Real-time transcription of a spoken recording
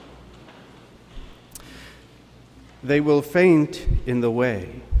They will faint in the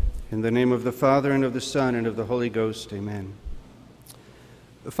way. In the name of the Father, and of the Son, and of the Holy Ghost, amen.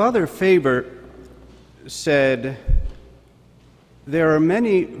 Father Faber said, "There are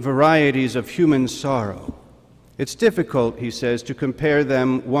many varieties of human sorrow. It's difficult," he says, "to compare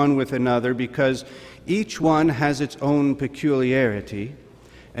them one with another because each one has its own peculiarity,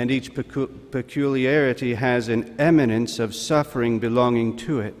 and each peculiarity has an eminence of suffering belonging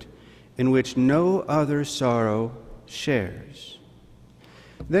to it, in which no other sorrow shares."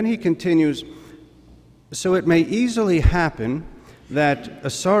 Then he continues, "So it may easily happen that a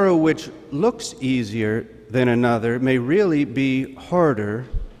sorrow which looks easier than another may really be harder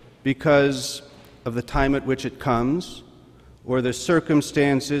because of the time at which it comes, or the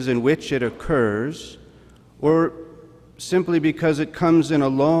circumstances in which it occurs, or simply because it comes in a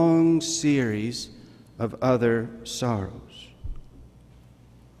long series of other sorrows."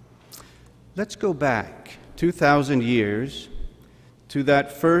 Let's go back 2,000 years to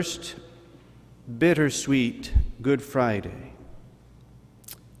that first bittersweet Good Friday,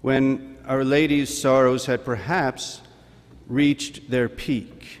 when Our Lady's sorrows had perhaps reached their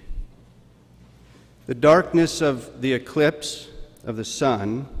peak. The darkness of the eclipse of the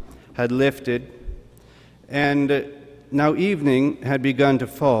sun had lifted, and now evening had begun to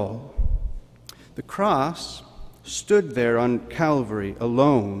fall. The cross stood there on Calvary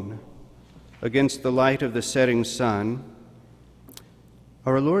alone against the light of the setting sun.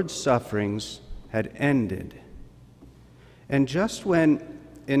 Our Lord's sufferings had ended. And just when,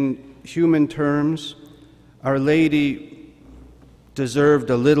 in human terms, Our Lady deserved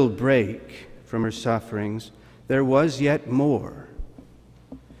a little break from her sufferings, there was yet more.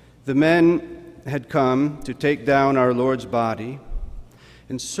 The men had come to take down our Lord's body,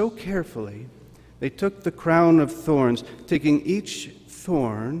 and so carefully they took the crown of thorns, taking each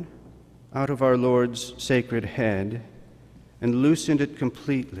thorn out of our Lord's sacred head, and loosened it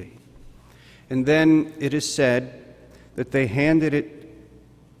completely. And then it is said that they handed it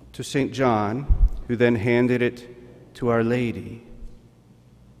to St. John, who then handed it to Our Lady,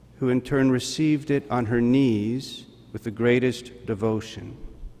 who in turn received it on her knees with the greatest devotion.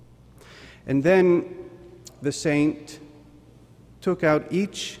 And then the saint took out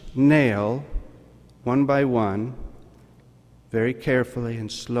each nail, one by one, very carefully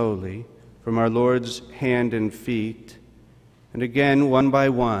and slowly, from our Lord's hand and feet, and again, one by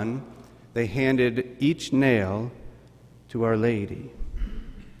one, they handed each nail to Our Lady.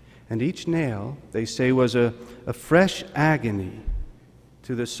 And each nail, they say, was a fresh agony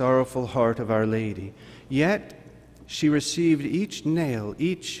to the sorrowful heart of Our Lady. Yet she received each nail,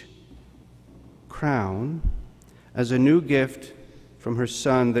 each crown, as a new gift from her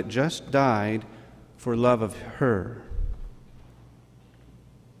Son that just died for love of her.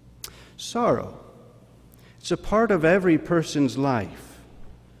 Sorrow, it's a part of every person's life,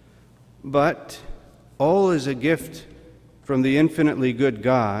 but all is a gift from the infinitely good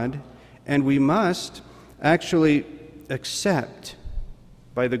God, and we must actually accept,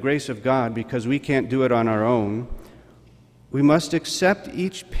 by the grace of God, because we can't do it on our own, we must accept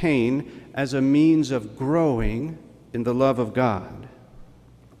each pain as a means of growing in the love of God.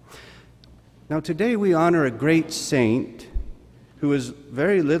 Now, today we honor a great saint who is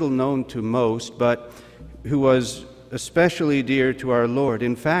very little known to most, but who was especially dear to our Lord.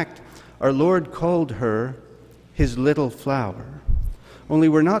 In fact, our Lord called her His little flower. Only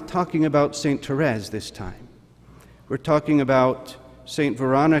we're not talking about St. Therese this time. We're talking about St.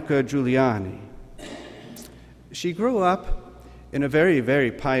 Veronica Giuliani. She grew up in a very,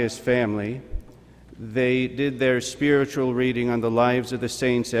 very pious family. They did their spiritual reading on the lives of the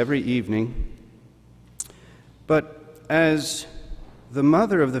saints every evening. But as the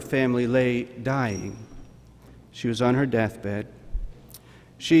mother of the family lay dying, she was on her deathbed,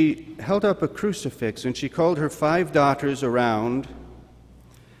 she held up a crucifix and she called her 5 daughters around,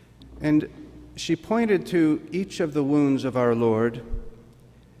 and she pointed to each of the wounds of our Lord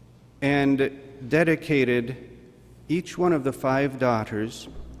and dedicated each one of the 5 daughters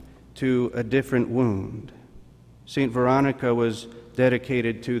to a different wound. St. Veronica was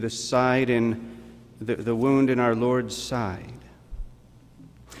dedicated to the side in the wound in our Lord's side.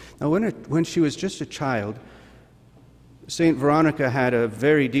 Now, when she was just a child, St. Veronica had a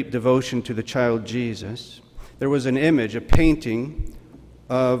very deep devotion to the child Jesus. There was an image, a painting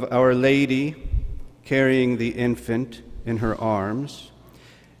of Our Lady carrying the infant in her arms.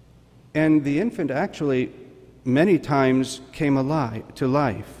 And the infant actually many times came to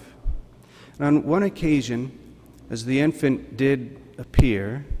life. And on one occasion, as the infant did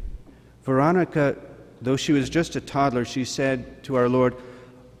appear, Veronica, though she was just a toddler, she said to our Lord,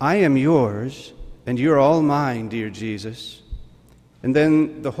 "I am yours, and you're all mine, dear Jesus." And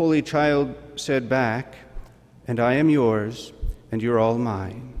then the Holy Child said back, "And I am yours, and you're all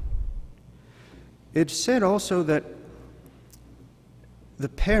mine." It's said also that the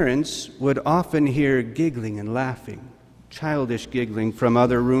parents would often hear giggling and laughing, childish giggling from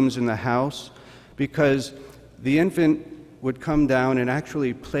other rooms in the house, because the infant would come down and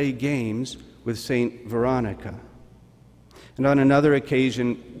actually play games with Saint Veronica. And on another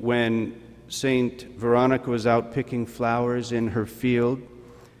occasion, when Saint Veronica was out picking flowers in her field,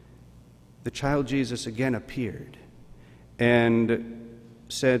 the child Jesus again appeared and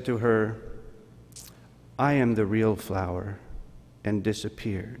said to her, "I am the real flower," and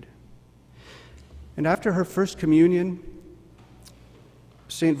disappeared. And after her first communion,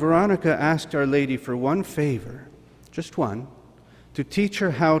 Saint Veronica asked Our Lady for one favor, just one, to teach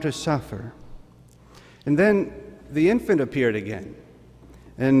her how to suffer. And then the infant appeared again,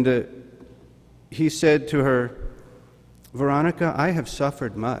 and he said to her, "Veronica, I have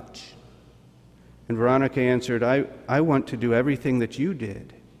suffered much." And Veronica answered, I want to do everything that you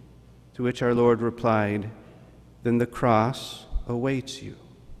did." To which our Lord replied, "Then the cross awaits you."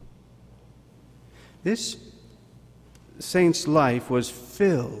 This saint's life was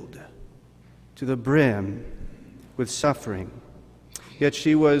filled to the brim with suffering. Yet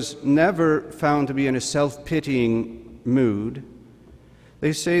she was never found to be in a self-pitying mood.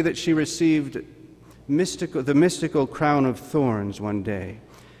 They say that she received the mystical crown of thorns one day,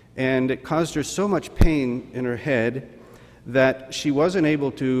 and it caused her so much pain in her head that she wasn't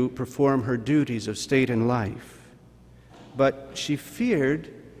able to perform her duties of state and life. But she feared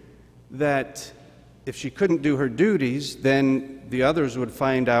that if she couldn't do her duties, then the others would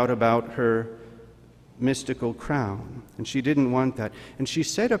find out about her mystical crown, and she didn't want that. And she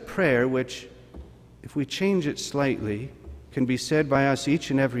said a prayer which, if we change it slightly, can be said by us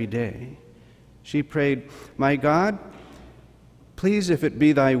each and every day. She prayed, "My God, please, if it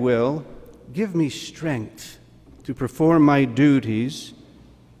be thy will, give me strength to perform my duties,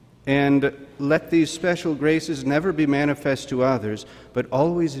 and let these special graces never be manifest to others, but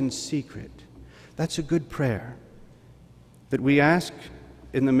always in secret." That's a good prayer that we ask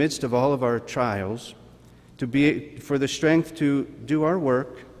in the midst of all of our trials, for the strength to do our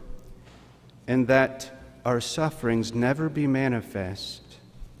work, and that our sufferings never be manifest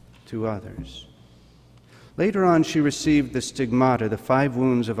to others. Later on, she received the stigmata, the 5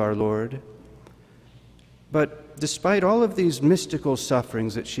 wounds of our Lord. But despite all of these mystical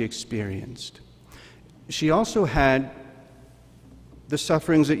sufferings that she experienced, she also had the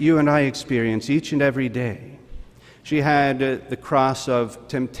sufferings that you and I experience each and every day. She had the cross of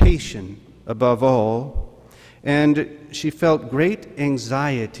temptation above all, and she felt great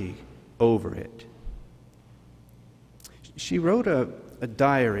anxiety over it. She wrote a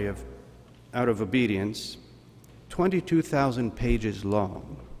diary out of obedience, 22,000 pages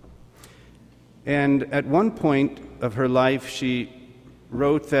long. And at one point of her life, she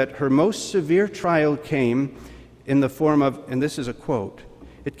wrote that her most severe trial came in the form of, and this is a quote,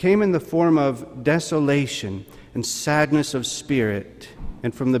 "It came in the form of desolation and sadness of spirit,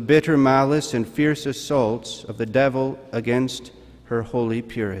 and from the bitter malice and fierce assaults of the devil against her holy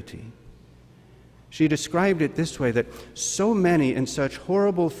purity." She described it this way, that so many and such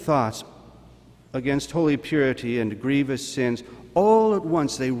horrible thoughts against holy purity and grievous sins, all at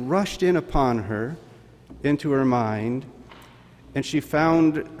once they rushed in upon her, into her mind, and she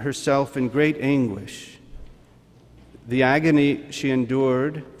found herself in great anguish. The agony she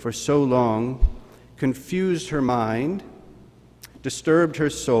endured for so long confused her mind, disturbed her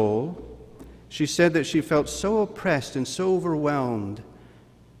soul. She said that she felt so oppressed and so overwhelmed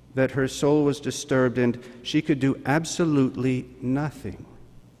that her soul was disturbed and she could do absolutely nothing.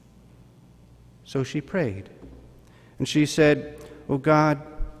 So she prayed, and she said, "O God,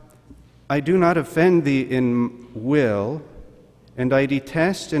 I do not offend thee in will, and I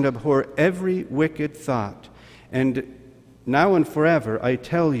detest and abhor every wicked thought. And now and forever I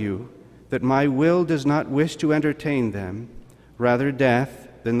tell you that my will does not wish to entertain them, rather death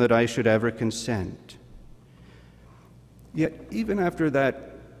than that I should ever consent." Yet even after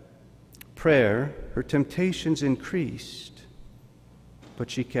that prayer, her temptations increased,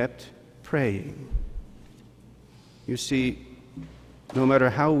 but she kept praying. You see, no matter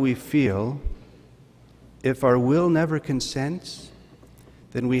how we feel, if our will never consents,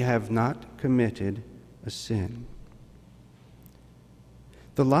 then we have not committed a sin.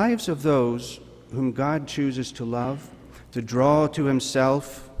 The lives of those whom God chooses to love, to draw to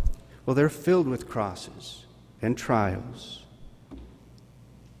himself, well, they're filled with crosses and trials.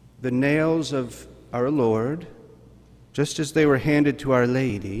 The nails of our Lord, just as they were handed to Our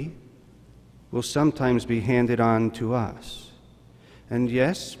Lady, will sometimes be handed on to us. And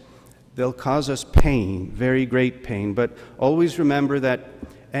yes, they'll cause us pain, very great pain, but always remember that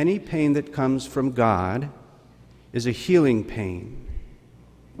any pain that comes from God is a healing pain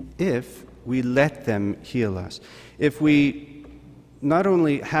if we let them heal us. If we not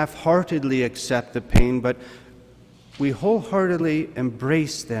only half-heartedly accept the pain, but we wholeheartedly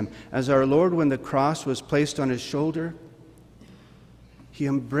embrace them. As our Lord, when the cross was placed on his shoulder, he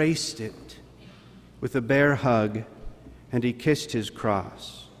embraced it with a bear hug, and he kissed his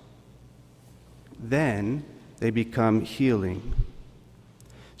cross. Then they become healing.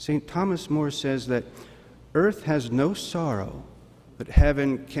 St. Thomas More says that earth has no sorrow that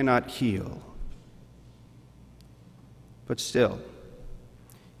heaven cannot heal. But still,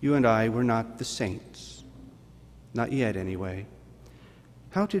 you and I were not the saints. Not yet, anyway.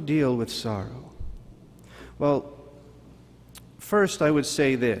 How to deal with sorrow? Well, first I would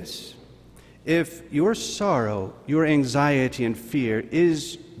say this. If your sorrow, your anxiety and fear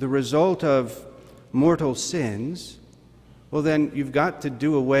is the result of mortal sins, well then you've got to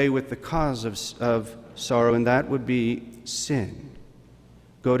do away with the cause of sorrow, and that would be sin.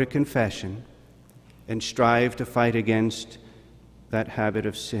 Go to confession and strive to fight against that habit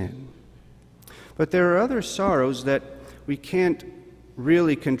of sin. But there are other sorrows that we can't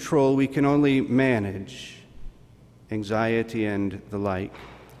really control, we can only manage. Anxiety and the like.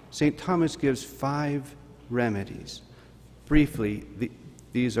 St. Thomas gives 5 remedies. Briefly,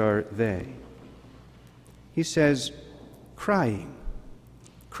 these are they. He says, crying.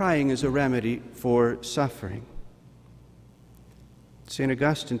 Crying is a remedy for suffering. St.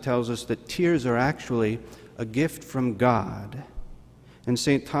 Augustine tells us that tears are actually a gift from God. And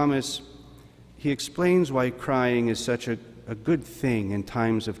St. Thomas, he explains why crying is such a good thing in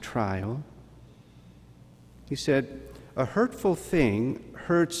times of trial. He said, a hurtful thing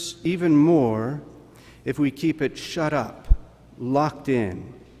hurts even more if we keep it shut up, locked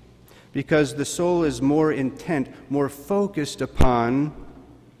in, because the soul is more intent, more focused upon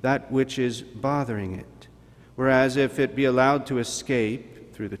that which is bothering it. Whereas if it be allowed to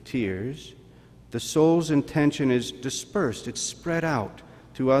escape through the tears, the soul's intention is dispersed, it's spread out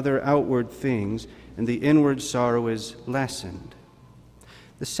to other outward things, and the inward sorrow is lessened.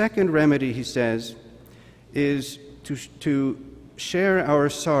 The second remedy, he says, is to share our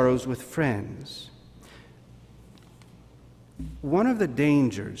sorrows with friends. One of the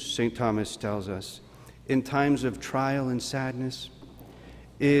dangers, St. Thomas tells us, in times of trial and sadness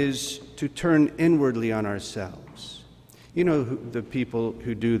is to turn inwardly on ourselves. You know the people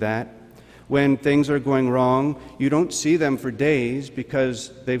who do that. When things are going wrong, you don't see them for days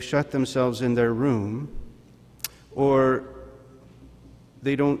because they've shut themselves in their room, or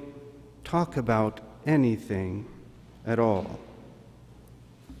they don't talk about anything at all.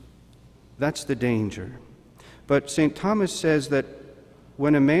 That's the danger. But St. Thomas says that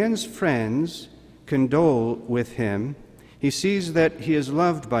when a man's friends condole with him, he sees that he is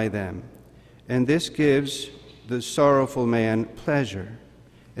loved by them, and this gives the sorrowful man pleasure.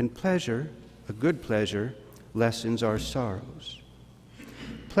 And pleasure, a good pleasure, lessens our sorrows.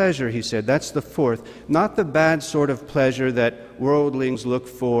 Pleasure, he said, that's the fourth. Not the bad sort of pleasure that worldlings look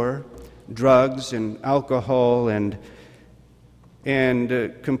for, drugs and alcohol and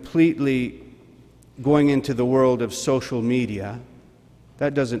completely going into the world of social media.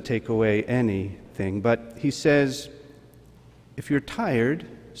 That doesn't take away anything. But he says, if you're tired,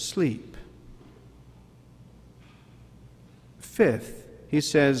 sleep. Fifth, he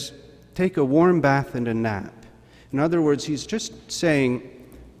says, take a warm bath and a nap. In other words, he's just saying,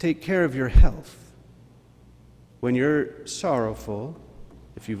 take care of your health. When you're sorrowful,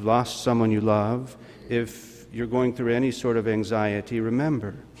 if you've lost someone you love, if you're going through any sort of anxiety,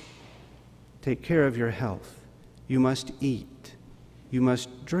 remember, take care of your health. You must eat. You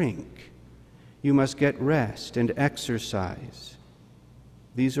must drink. You must get rest and exercise.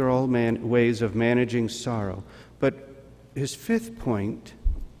 These are all ways of managing sorrow. But his fifth point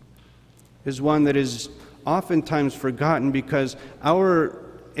is one that is oftentimes forgotten because our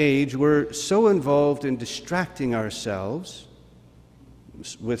age, we're so involved in distracting ourselves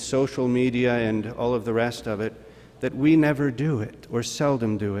with social media and all of the rest of it that we never do it or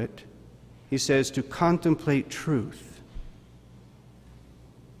seldom do it. He says to contemplate truth.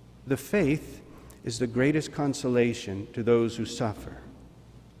 The faith is the greatest consolation to those who suffer.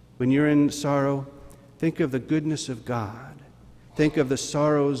 When you're in sorrow, think of the goodness of God. Think of the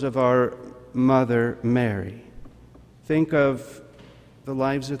sorrows of our Mother Mary. Think of the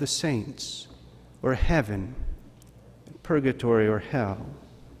lives of the saints, or heaven, purgatory or hell.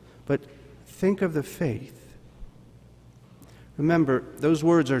 But think of the faith. Remember, those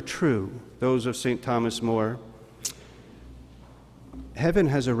words are true, those of St. Thomas More. Heaven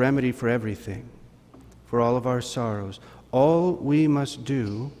has a remedy for everything, for all of our sorrows. All we must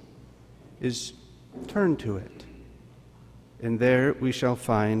do is turn to it, and there we shall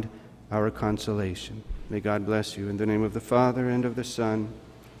find our consolation. May God bless you. In the name of the Father, and of the Son,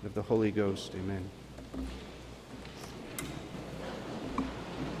 and of the Holy Ghost. Amen.